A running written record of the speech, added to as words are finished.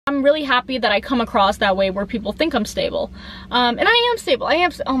I'm really happy that I come across that way where people think I'm stable. And I am stable.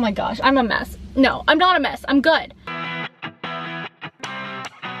 Oh my gosh, I'm a mess. No, I'm not a mess. I'm good.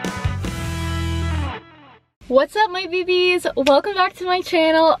 What's up, my BBs? Welcome back to my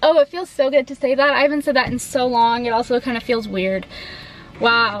channel. Oh, it feels so good to say that. I haven't said that in so long. It also kind of feels weird.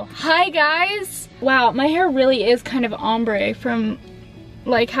 Wow. Hi, guys. Wow, my hair really is kind of ombre from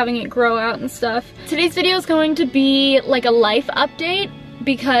like having it grow out and stuff. Today's video is going to be like a life update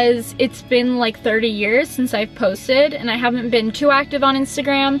because it's been like 30 years since I've posted and I haven't been too active on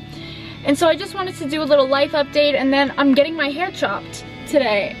Instagram. And so I just wanted to do a little life update, and then I'm getting my hair chopped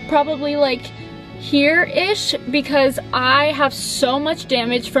today. Probably like here-ish because I have so much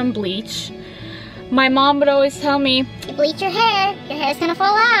damage from bleach. My mom would always tell me, you bleach your hair's gonna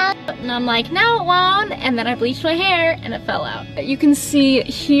fall out. And I'm like, no it won't. And then I bleached my hair and it fell out. You can see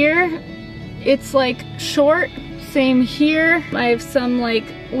here, it's like short, same here. I have some like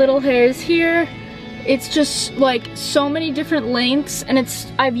little hairs here. It's just like so many different lengths, and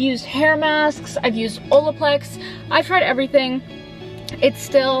I've used hair masks, I've used Olaplex, I've tried everything. It's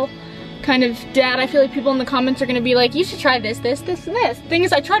still kind of dead. I feel like people in the comments are gonna be like, you should try this, this, this, and this. Thing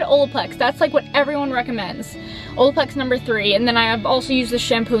is, I tried Olaplex. That's like what everyone recommends. Olaplex #3. And then I have also used the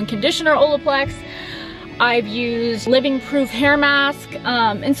shampoo and conditioner Olaplex. I've used Living Proof hair mask.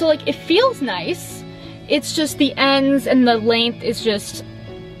 And so like, it feels nice. It's just the ends and the length is just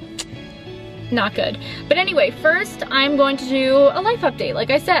not good. But anyway, first I'm going to do a life update, like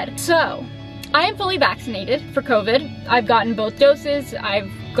I said. So, I am fully vaccinated for COVID. I've gotten both doses. I've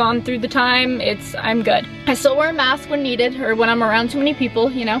gone through the time. I'm good. I still wear a mask when needed or when I'm around too many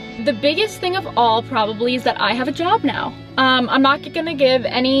people, you know. The biggest thing of all probably is that I have a job now. I'm not gonna give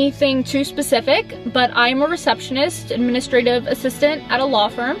anything too specific, but I'm a receptionist, administrative assistant at a law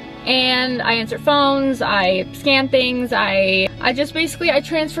firm. And I answer phones, I scan things, I just basically, I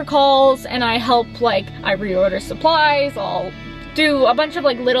transfer calls and I help, like, I reorder supplies, I'll do a bunch of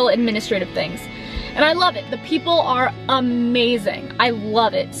like little administrative things. And I love it. The people are amazing. I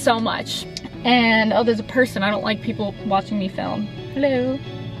love it so much. And oh, there's a person. I don't like people watching me film. Hello.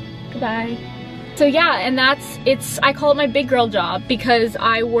 Goodbye. So yeah, and I call it my big girl job because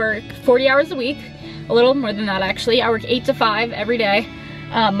I work 40 hours a week. A little more than that actually. I work 8 to 5 every day.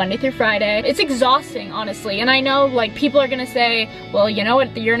 Monday through Friday. It's exhausting, honestly, and I know like people are gonna say, well, you know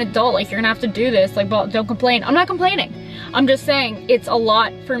what, you're an adult, like you're gonna have to do this, like, well, don't complain. I'm not complaining. I'm just saying it's a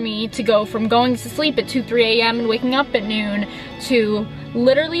lot for me to go from going to sleep at 2, 3 a.m. and waking up at noon to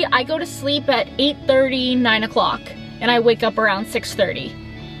literally I go to sleep at 8:30, 9 o'clock, and I wake up around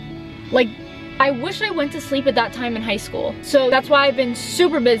 6:30. Like, I wish I went to sleep at that time in high school. So that's why I've been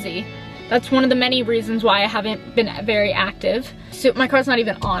super busy. That's one of the many reasons why I haven't been very active. So my car's not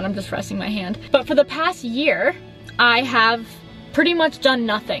even on, I'm just resting my hand. But for the past year, I have pretty much done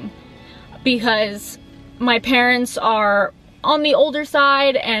nothing because my parents are on the older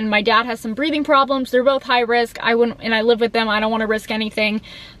side and my dad has some breathing problems. They're both high risk. And I live with them. I don't want to risk anything.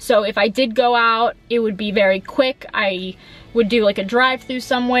 So if I did go out, it would be very quick. I would do like a drive-through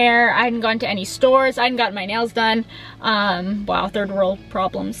somewhere. I hadn't gone to any stores. I hadn't gotten my nails done. Wow, third world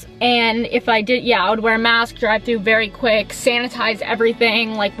problems. And if I did, yeah, I would wear a mask, drive through very quick, sanitize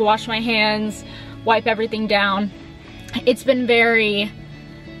everything, like wash my hands, wipe everything down. It's been very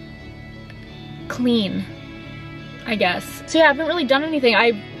clean, I guess. So yeah, I haven't really done anything.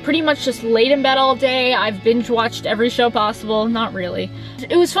 I pretty much just laid in bed all day. I've binge watched every show possible. Not really.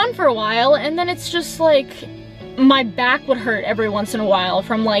 It was fun for a while, and then it's just like, my back would hurt every once in a while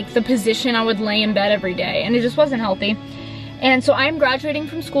from like the position I would lay in bed every day, and it just wasn't healthy. And so I'm graduating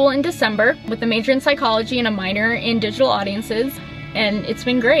from school in December with a major in psychology and a minor in digital audiences, and it's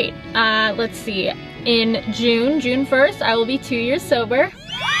been great. Let's see, in June 1st, I will be 2 years sober.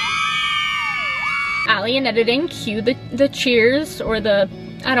 Allie in editing, cue the cheers or the,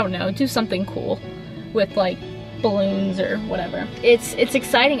 I don't know, do something cool with like balloons or whatever. It's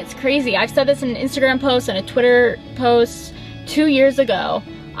exciting, it's crazy. I've said this in an Instagram post and a Twitter post. 2 years ago,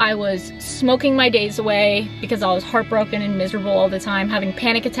 I was smoking my days away because I was heartbroken and miserable all the time, having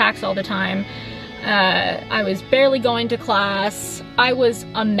panic attacks all the time. I was barely going to class. I was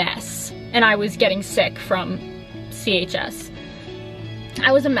a mess, and I was getting sick from CHS.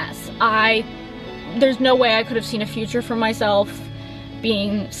 I was a mess. There's no way I could have seen a future for myself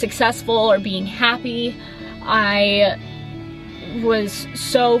being successful or being happy. I was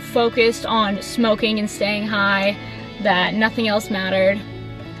so focused on smoking and staying high that nothing else mattered.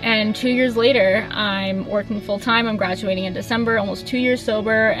 And 2 years later, I'm working full-time. I'm graduating in December, almost 2 years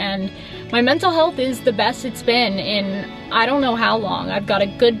sober, and my mental health is the best it's been in I don't know how long. I've got a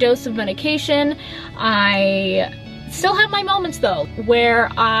good dose of medication. I still have my moments though, where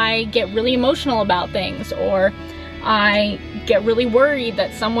I get really emotional about things, or I get really worried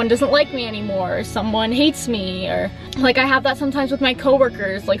that someone doesn't like me anymore, or someone hates me, or like I have that sometimes with my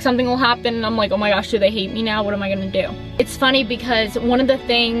coworkers. Like something will happen and I'm like, oh my gosh, do they hate me now? What am I gonna do? It's funny because one of the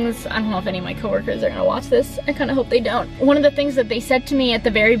things, I don't know if any of my coworkers are gonna watch this, I kind of hope they don't. One of the things that they said to me at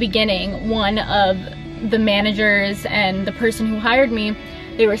the very beginning, one of the managers and the person who hired me,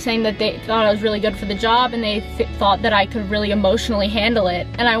 they were saying that they thought I was really good for the job and they thought that I could really emotionally handle it.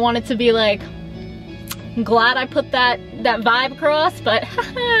 And I wanted to be like, I'm glad I put that vibe across, but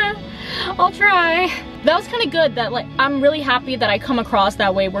I'll try. That was kind of good that, like, I'm really happy that I come across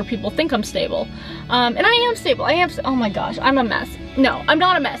that way where people think I'm stable. And I am stable. Oh my gosh, I'm a mess. No, I'm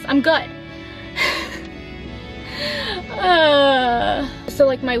not a mess. I'm good. So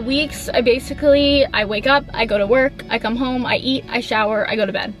like my weeks, I wake up, I go to work, I come home, I eat, I shower, I go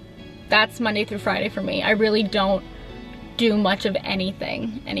to bed. That's Monday through Friday for me. I really don't do much of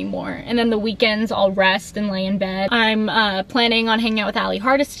anything anymore. And then the weekends I'll rest and lay in bed. I'm planning on hanging out with Ali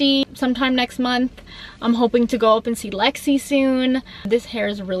Hardesty sometime next month. I'm hoping to go up and see Lexi soon. This hair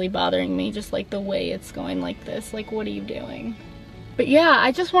is really bothering me, just like the way it's going like this. Like, what are you doing? But yeah,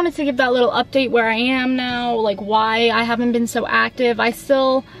 I just wanted to give that little update where I am now, like why I haven't been so active.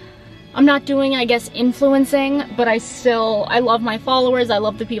 I'm not doing, I guess, influencing, but I love my followers. I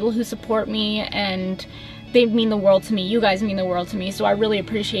love the people who support me, and they mean the world to me. You guys mean the world to me, so I really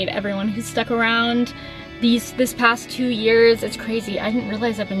appreciate everyone who's stuck around this past 2 years. It's crazy. I didn't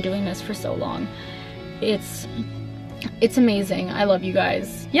realize I've been doing this for so long. It's amazing. I love you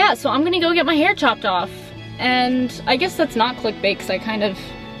guys. Yeah, so I'm gonna go get my hair chopped off. And I guess that's not clickbait because I kind of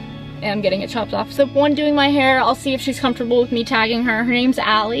am getting it chopped off. So one doing my hair, I'll see if she's comfortable with me tagging her. Her name's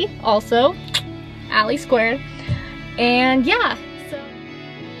Ali, also. Ali squared. And yeah.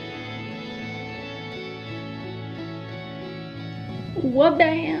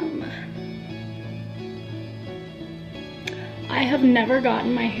 Wha-bam! I have never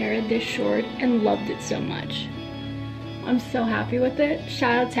gotten my hair this short and loved it so much. I'm so happy with it.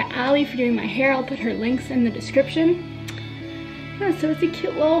 Shout out to Ali for doing my hair. I'll put her links in the description. Yeah, so it's a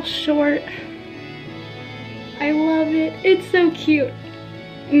cute little short. I love it. It's so cute.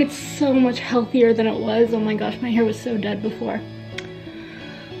 And it's so much healthier than it was. Oh my gosh, my hair was so dead before.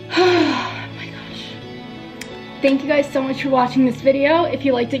 Thank you guys so much for watching this video. If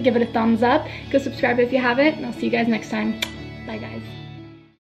you liked it, give it a thumbs up. Go subscribe if you haven't, and I'll see you guys next time. Bye guys.